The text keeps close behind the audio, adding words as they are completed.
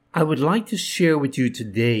I would like to share with you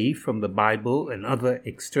today from the Bible and other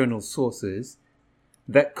external sources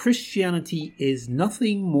that Christianity is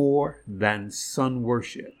nothing more than sun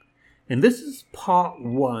worship. And this is part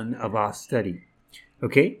 1 of our study.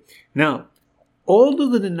 Okay? Now, although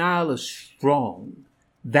the denial is strong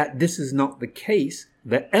that this is not the case,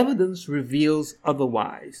 the evidence reveals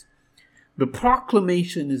otherwise. The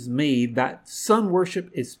proclamation is made that sun worship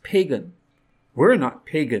is pagan. We're not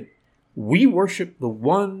pagan. We worship the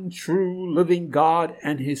one true living God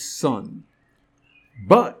and his Son.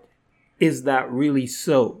 But is that really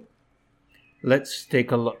so? Let's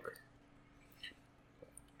take a look.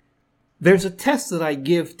 There's a test that I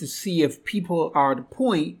give to see if people are at a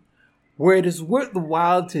point where it is worth the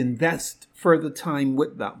while to invest further time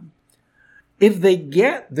with them. If they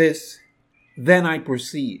get this, then I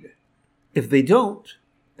proceed. If they don't,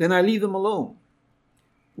 then I leave them alone.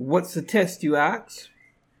 What's the test, you ask?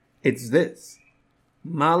 It's this.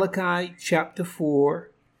 Malachi chapter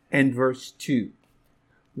 4 and verse 2.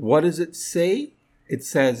 What does it say? It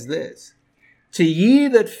says this. To ye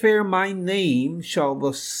that fear my name shall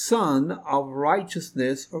the Son of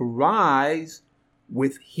Righteousness arise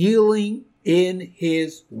with healing in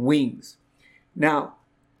his wings. Now,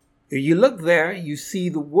 if you look there, you see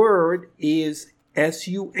the word is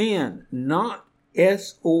S-U-N, not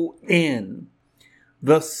S-O-N.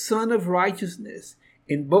 The Son of Righteousness.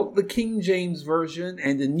 In both the King James Version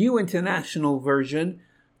and the New International Version,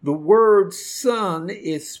 the word son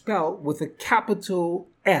is spelled with a capital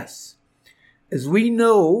S. As we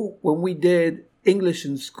know, when we did English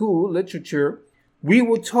in school, literature, we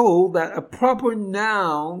were told that a proper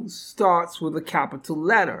noun starts with a capital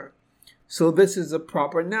letter. So this is a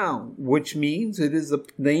proper noun, which means it is the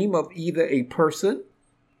name of either a person,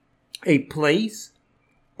 a place,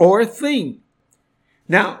 or a thing.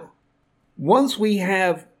 Now, once we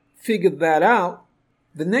have figured that out,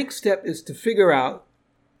 the next step is to figure out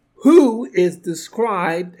who is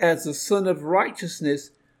described as the Son of Righteousness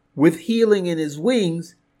with healing in his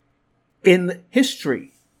wings in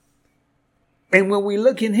history. And when we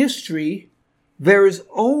look in history, there is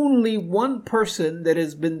only one person that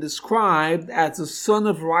has been described as the Son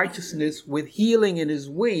of Righteousness with healing in his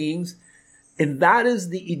wings, and that is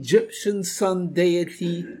the Egyptian sun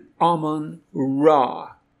deity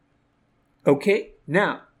Amun-Ra. Okay,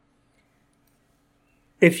 now,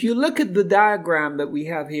 if you look at the diagram that we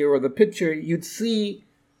have here, or the picture, you'd see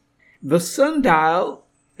the sundial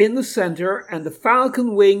in the center and the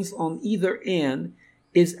falcon wings on either end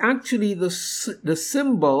is actually the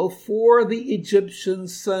symbol for the Egyptian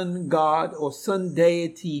sun god or sun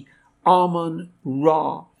deity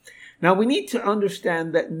Amun-Ra. Now, we need to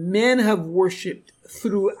understand that men have worshipped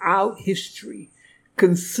throughout history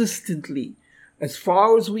consistently, as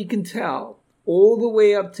far as we can tell, all the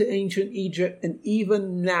way up to ancient Egypt and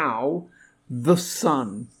even now, the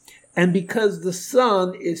sun. And because the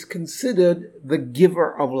sun is considered the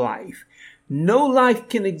giver of life, no life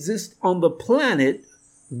can exist on the planet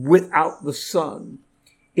without the sun.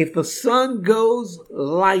 If the sun goes,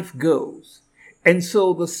 life goes. And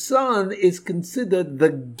so the sun is considered the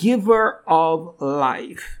giver of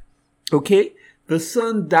life. Okay? The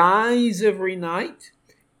sun dies every night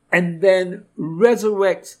and then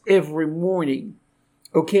resurrects every morning.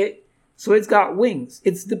 Okay? So it's got wings.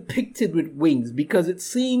 It's depicted with wings because it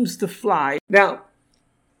seems to fly. Now,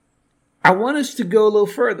 I want us to go a little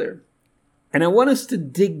further, and I want us to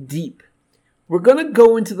dig deep. We're going to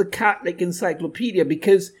go into the Catholic Encyclopedia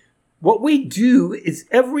because what we do is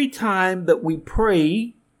every time that we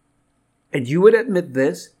pray, and you would admit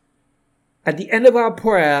this, at the end of our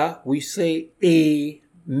prayer, we say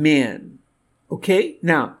Amen. Okay?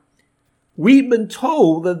 Now, we've been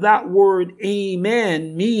told that that word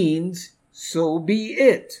amen means so be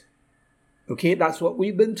it. Okay, that's what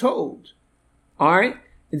we've been told. All right?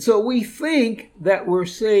 And so we think that we're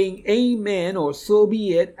saying amen or so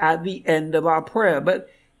be it at the end of our prayer. But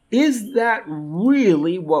is that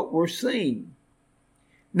really what we're saying?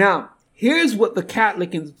 Now, here's what the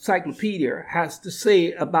Catholic Encyclopedia has to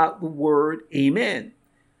say about the word amen.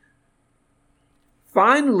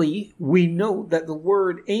 Finally, we note that the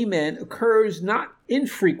word amen occurs not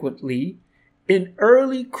infrequently in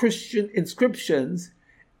early Christian inscriptions,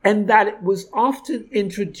 and that it was often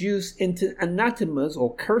introduced into anathemas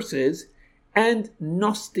or curses and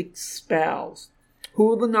Gnostic spells. Who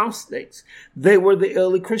were the Gnostics? They were the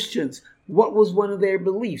early Christians. What was one of their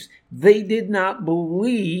beliefs? They did not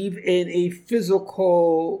believe in a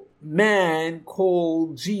physical man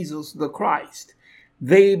called Jesus the Christ.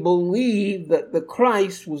 They believed that the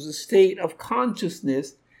Christ was a state of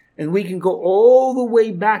consciousness, and we can go all the way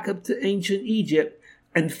back up to ancient Egypt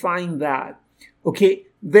and find that. Okay,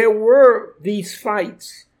 there were these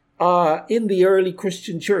fights in the early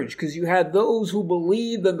Christian church, because you had those who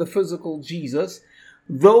believed in the physical Jesus,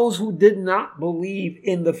 those who did not believe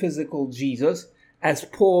in the physical Jesus, as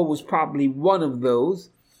Paul was probably one of those.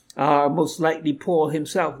 Most likely Paul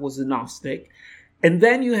himself was a Gnostic. And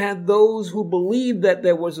then you had those who believed that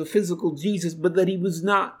there was a physical Jesus, but that he was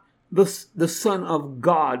not the Son of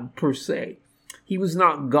God per se. He was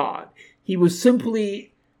not God. He was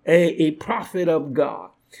simply a prophet of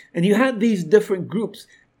God. And you had these different groups,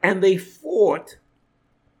 and they fought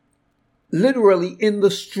literally in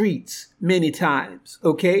the streets many times,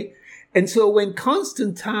 okay? And so when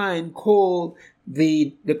Constantine called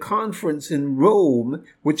the conference in Rome,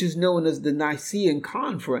 which is known as the Nicene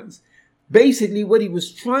Conference, basically what he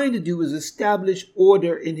was trying to do was establish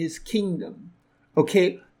order in his kingdom,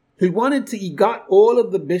 okay? He got all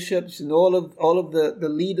of the bishops and all of the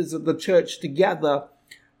leaders of the church together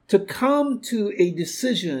to come to a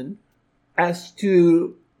decision as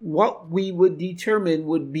to what we would determine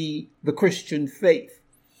would be the Christian faith.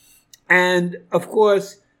 And of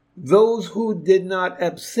course, those who did not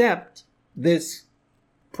accept this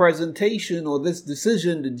presentation or this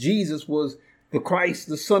decision that Jesus was the Christ,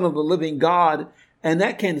 the Son of the living God, and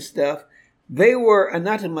that kind of stuff, they were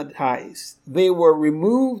anathematized. They were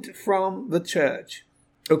removed from the church.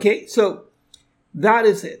 Okay, so that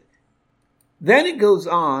is it. Then it goes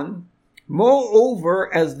on,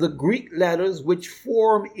 moreover, as the Greek letters which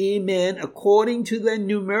form Amen according to their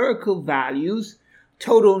numerical values,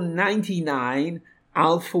 total 99,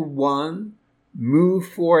 Alpha 1, Mu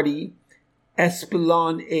 40,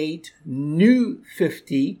 Epsilon 8, Nu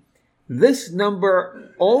 50. This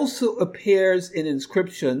number also appears in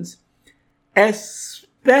inscriptions,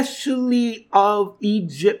 especially of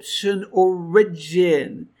Egyptian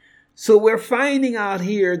origin. So we're finding out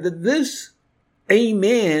here that this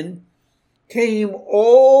Amen came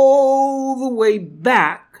all the way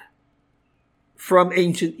back from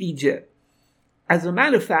ancient Egypt. As a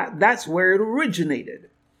matter of fact, that's where it originated.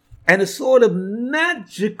 And a sort of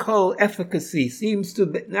magical efficacy seems to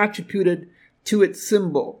have been attributed to its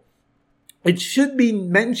symbol. It should be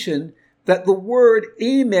mentioned that the word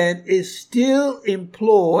Amen is still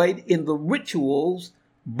employed in the rituals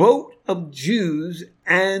both of Jews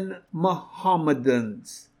and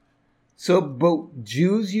Mohammedans. So both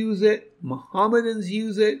Jews use it, Mohammedans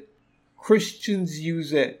use it, Christians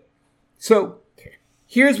use it. So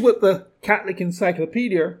here's what the Catholic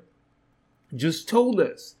Encyclopedia just told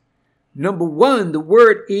us. Number one, the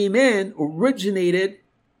word Amen originated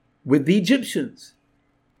with the Egyptians.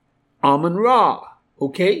 Amun-Ra,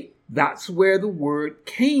 okay? That's where the word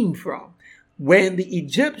came from. When the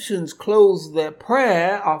Egyptians closed their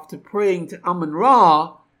prayer after praying to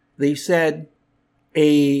Amun-Ra, they said,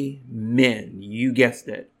 Amen. You guessed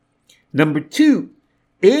it. Number two,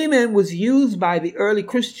 Amen was used by the early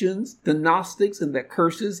Christians, the Gnostics, in their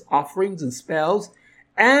curses, offerings, and spells,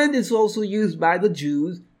 and is also used by the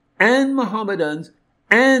Jews and Mohammedans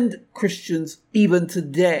and Christians even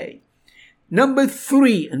today. Number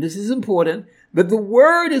three, and this is important, that the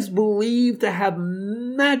word is believed to have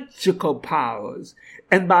magical powers,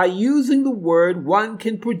 and by using the word, one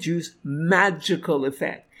can produce magical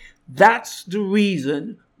effect. That's the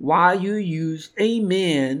reason why you use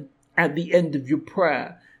Amen at the end of your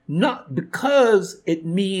prayer. Not because it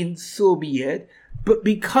means so be it, but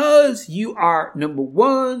because you are, number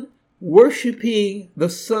one, worshiping the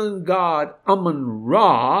sun god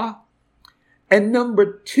Amun-Ra, and number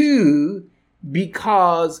two,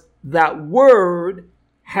 because that word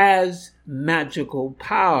has magical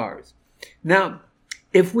powers. Now,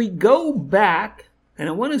 if we go back, and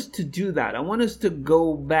I want us to do that, I want us to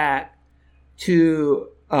go back to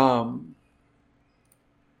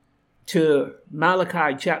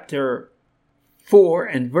Malachi chapter 4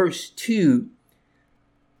 and verse 2.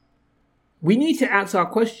 We need to ask our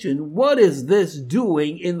question, what is this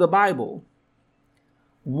doing in the Bible?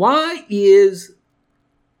 Why is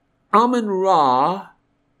Amun-Ra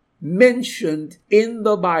mentioned in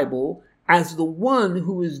the Bible as the one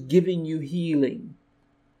who is giving you healing?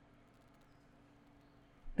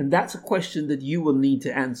 And that's a question that you will need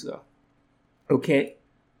to answer. Okay?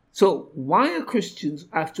 So why are Christians,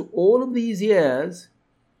 after all of these years,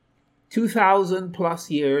 2,000 plus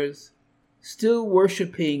years, still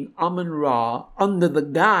worshiping Amun-Ra under the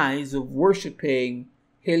guise of worshiping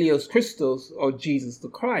Helios Christos or Jesus the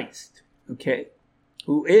Christ? Okay?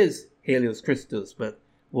 Who is Helios Christos? But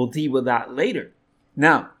we'll deal with that later.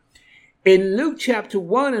 Now, in Luke chapter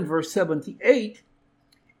 1 and verse 78,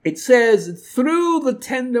 it says, through the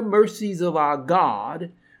tender mercies of our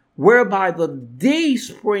God, whereby the day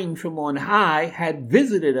spring from on high had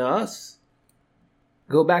visited us.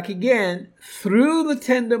 Go back again. Through the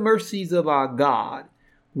tender mercies of our God,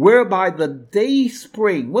 whereby the day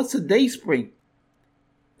spring. What's the day spring?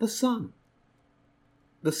 The sun.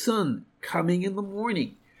 The sun coming in the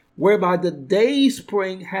morning. Whereby the day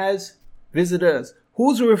spring has visited us.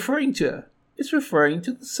 Who's it referring to? It's referring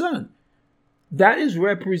to the sun. That is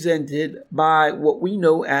represented by what we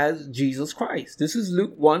know as Jesus Christ. This is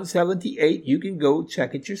Luke 1:78. You can go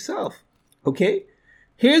check it yourself. Okay?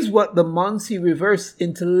 Here's what the Muncie Reverse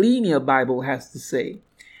Interlinear Bible has to say.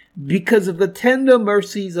 Because of the tender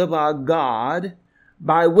mercies of our God,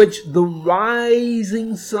 by which the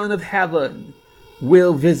rising sun of heaven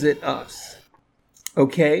will visit us.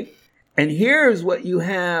 Okay? And here's what you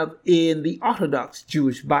have in the Orthodox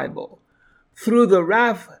Jewish Bible. Through the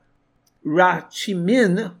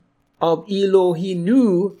Rachimin of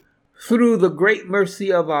Elohinu, through the great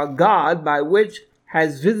mercy of our God, by which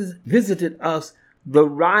has visited us the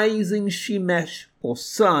rising Shemesh, or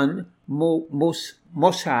sun,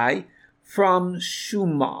 Moshai, from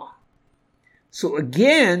Shumah. So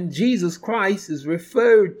again, Jesus Christ is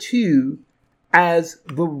referred to as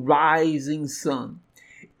the rising sun.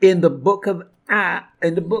 In the book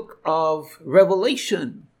of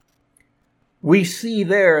Revelation, we see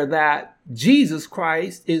there that Jesus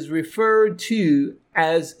Christ is referred to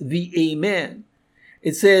as the Amen.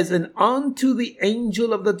 It says, and unto the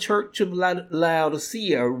angel of the church of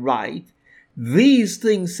Laodicea write, these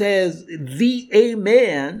things says the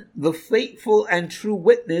Amen, the faithful and true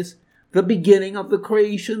witness, the beginning of the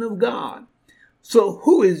creation of God. So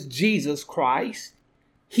who is Jesus Christ?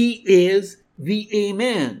 He is the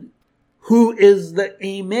Amen. Who is the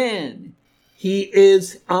Amen? He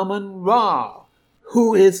is Amun-Ra.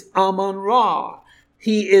 Who is Amun-Ra?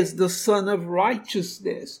 He is the Son of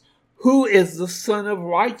Righteousness. Who is the Son of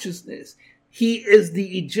Righteousness? He is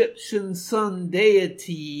the Egyptian sun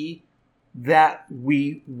deity that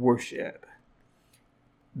we worship.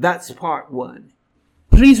 That's part 1.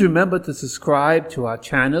 Please remember to subscribe to our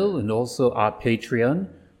channel and also our Patreon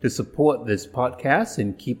to support this podcast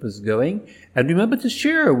and keep us going. And remember to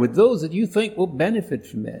share with those that you think will benefit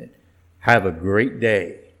from it. Have a great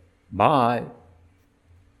day. Bye.